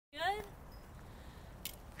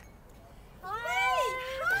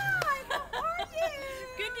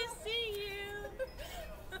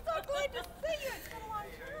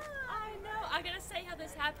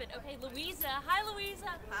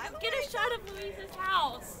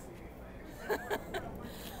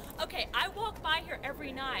Okay, I walk by here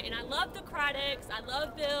every night, and I love the Cradocks, I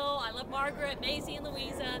love Bill, I love Margaret, Maisie, and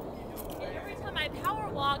Louisa. And every time I power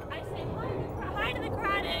walk, I say hi to the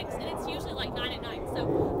Cradocks, and it's usually like 9 at night.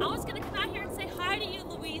 So I was gonna come out here and say hi to you,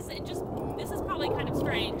 Louisa, and just, this is probably kind of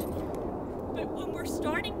strange, but when we're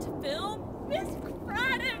starting to film, Miss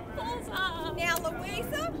Craddock pulls up. Now,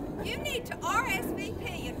 Louisa, you need to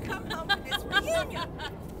RSVP and come home for this reunion.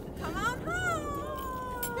 Come on home.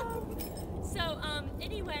 So,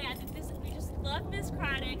 anyway, we just love Miss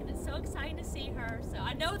Craddock, and it's so exciting to see her. So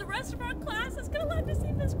I know the rest of our class is going to love to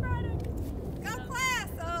see Miss Craddock. Go class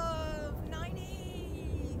of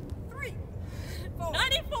 93.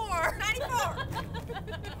 94. 94.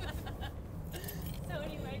 So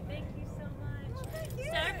anyway, thank you so much. Well, thank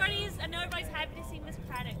you. So I know everybody's happy to see Miss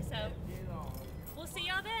Craddock, so we'll see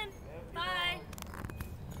y'all then. Bye.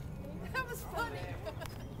 That was funny.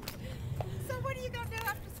 So what are you going to do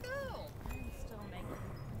after school? I'm still making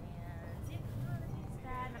plans. The economy's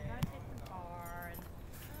bad, and I've got to take the car. And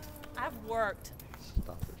I've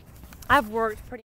worked pretty